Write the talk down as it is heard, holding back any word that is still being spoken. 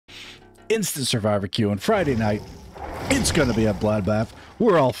instant survivor queue on Friday night. It's gonna be a bloodbath.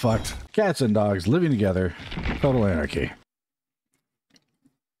 We're all fucked. Cats and dogs living together. Total anarchy.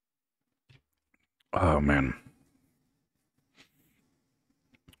 Oh, man.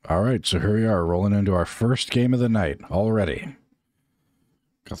 All right, so here we are, rolling into our first game of the night already.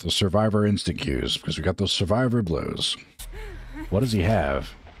 Got the survivor instant queues, because we got those survivor blues. What does he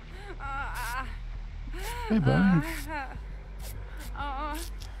have? Hey, buddy.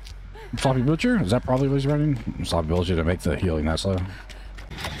 Sloppy Butcher? Is that probably what he's running? Sloppy Butcher to make the healing that slow.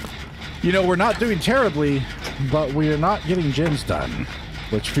 You know, we're not doing terribly, but we are not getting gens done.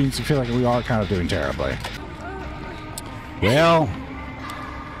 Which means I feel like we are kind of doing terribly. Well,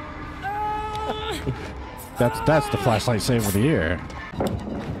 that's the flashlight save of the year.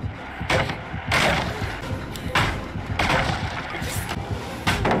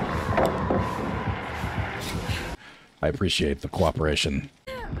 I appreciate the cooperation.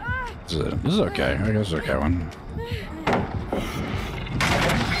 This is okay. I guess it's okay one.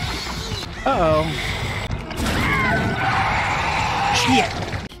 Uh-oh. Shit.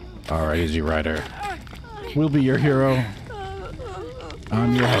 Alright, Easy Rider. We'll be your hero.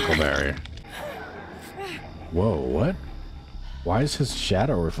 I'm your Huckleberry. Whoa, what? Why is his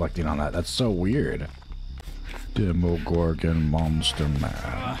shadow reflecting on that? That's so weird. Demogorgon Monster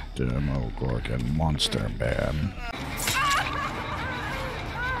Man. Demogorgon Monster Man.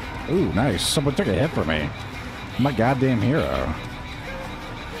 Ooh, nice. Someone took a hit for me. I'm a goddamn hero.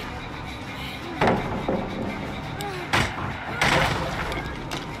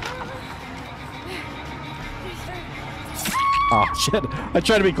 Oh, shit. I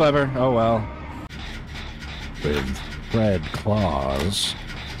tried to be clever. Oh, well. With Fred Claus.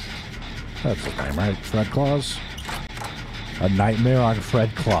 That's his name, right? Fred Claus? A Nightmare on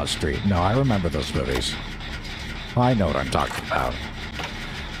Fred Claus Street. No, I remember those movies. I know what I'm talking about.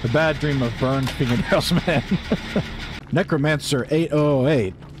 The Bad Dream of Burned Fingernails Man. Necromancer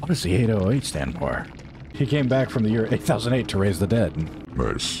 8008. What does the 8008 stand for? He came back from the year 8008 to raise the dead.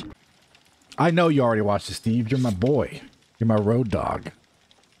 Nice. I know you already watched it, Steve. You're my boy. You're my road dog.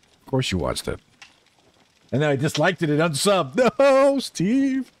 Of course you watched it. And then I disliked it and unsubbed. No,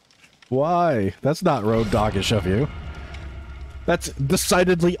 Steve. Why? That's not road doggish of you. That's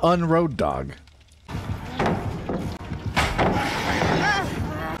decidedly un-road dog.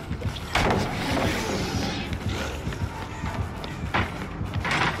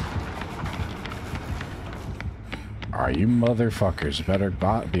 Are you motherfuckers better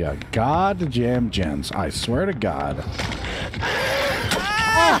be a goddamn gents. I swear to God.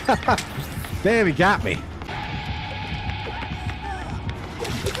 Damn, he got me.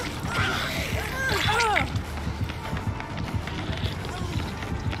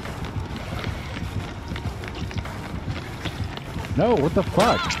 No, what the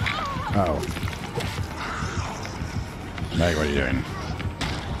fuck? Oh. Meg, what are you doing?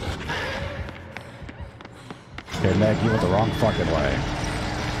 Okay, Meg, you went the wrong fucking way.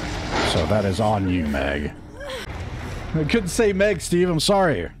 So that is on you, Meg. I couldn't say Meg, Steve. I'm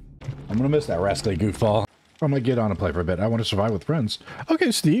sorry. I'm gonna miss that rascally goofball. I'm gonna get on and play for a bit. I want to survive with friends.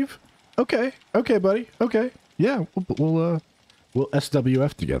 Okay, Steve. Okay. Okay, buddy. Okay. Yeah, we'll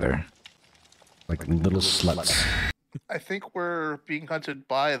SWF together. Like little sluts. I think we're being hunted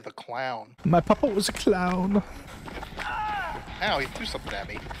by the clown. My papa was a clown. Ow, he threw something at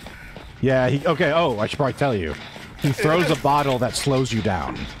me. Yeah, okay, oh, I should probably tell you. He throws a bottle that slows you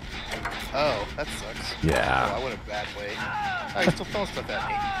down. Oh, that sucks. Yeah. Oh, I went a bad way. Oh, he's still throwing stuff at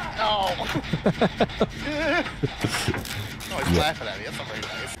me. Oh! Oh, he's laughing at me. That's not very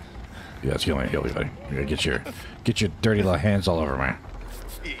nice. Yeah, it's healing, buddy. You gotta get your dirty little hands all over me.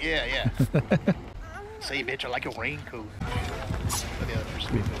 Yeah. Say, bitch, I like your raincoat. But the other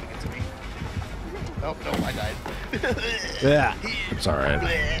person moving into me. Oh, no, I died. Yeah, it's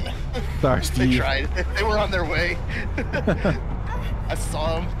alright. Sorry, Steve. They tried. They were on their way. I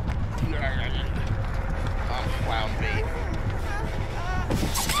saw them. Oh, clown bait.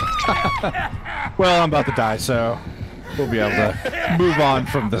 Well, I'm about to die, so we'll be able to move on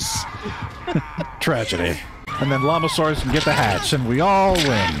from this tragedy. And then Llamasaurus can get the hatch, and we all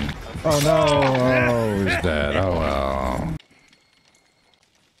win. Oh no, oh, he's dead. Oh well.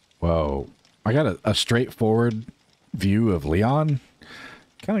 Whoa. I got a straightforward view of Leon.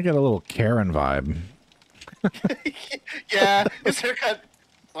 Kind of get a little Karen vibe. Yeah, his haircut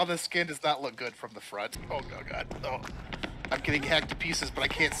on the skin does not look good from the front. Oh, God. Oh. I'm getting hacked to pieces, but I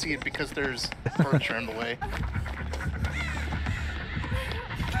can't see it because there's furniture in the way.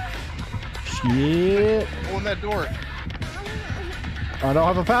 Shit. Open that door. I don't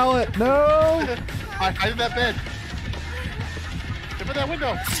have a pallet. No. I did that bed. Open that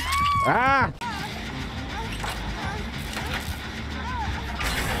window. Ah!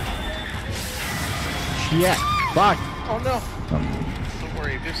 Shit. Fuck. Oh no. Don't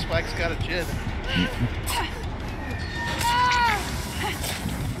worry, Biff Swag's got a jib.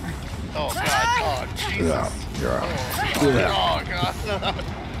 Oh god. Oh Jesus. Oh god.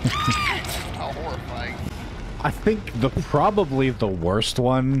 How horrifying. I think probably the worst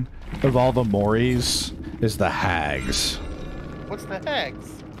one of all the Moris is the hags. What's the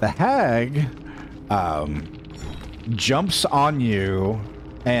hags? The hag jumps on you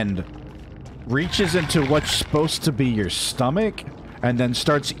and reaches into what's supposed to be your stomach and then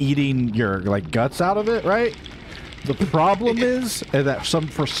starts eating your like guts out of it, right? The problem is that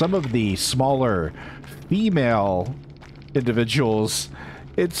for some of the smaller female individuals,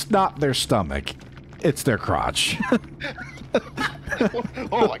 it's not their stomach, it's their crotch.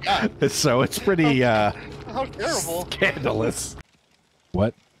 Oh my god. So it's pretty how terrible. Scandalous.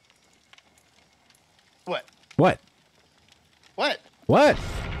 What? What? What? What? What?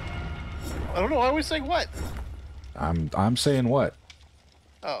 I don't know. I always say what. I'm saying what?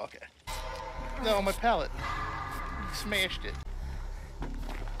 Oh, okay. No, my pallet. Smashed it.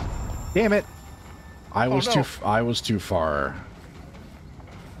 Damn it! I was no. I was too far.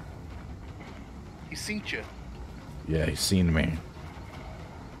 He seen you. Yeah, he's seen me.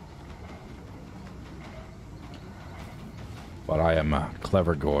 But I am a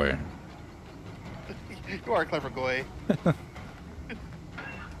clever goy. You are a clever goy.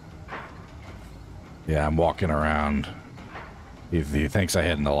 Yeah, I'm walking around. He thinks I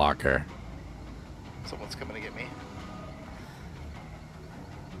hid in the locker. Someone's coming to get me.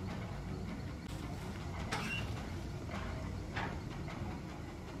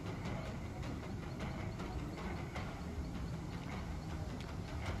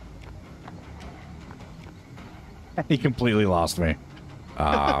 He completely lost me.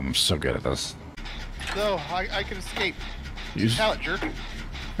 I'm so good at this. No, I can escape. You Pallet jerk.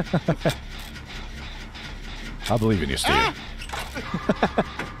 I believe in you, Steve. Ah!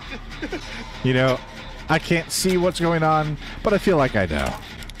 You know, I can't see what's going on, but I feel like I know.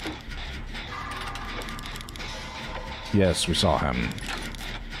 Yes, we saw him.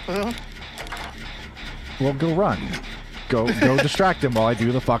 Well, go run. Go distract him while I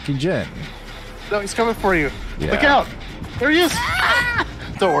do the fucking gin. No, he's coming for you. Yeah. Look out! There he is!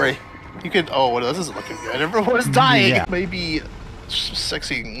 Don't worry. You could. Oh, well, this isn't looking good. Everyone is dying. Yeah. Maybe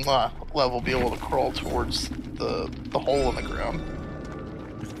sexy level be able to crawl towards the hole in the ground.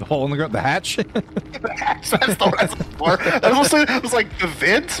 The hole in the ground? The hatch? That's not what I was looking for. I was like, the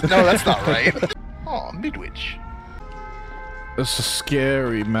vent? No, that's not right. Oh, Midwich. It's a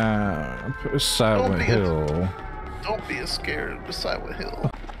scary map. Silent Hill. Don't be scared of Silent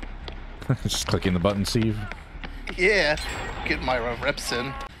Hill. Just clicking the button, Steve. Yeah, getting my reps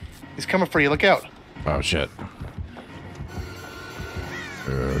in. He's coming for you. Look out. Oh shit.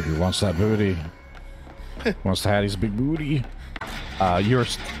 He wants that booty. Wants to have his big booty. You're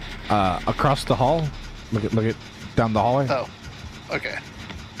across the hall. Look at down the hallway. Oh, okay.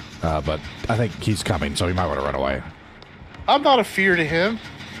 But I think he's coming, so he might want to run away. I'm not a fear to him.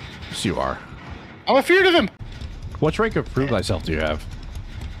 Yes, you are. I'm a fear to him. What rank of prove thyself do you have?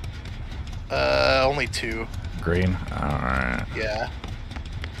 Only 2. Green. All right. Yeah.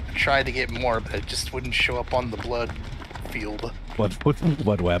 I tried to get more, but it just wouldn't show up on the blood field.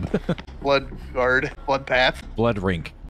 Blood web. Blood guard. Blood path. Blood rink.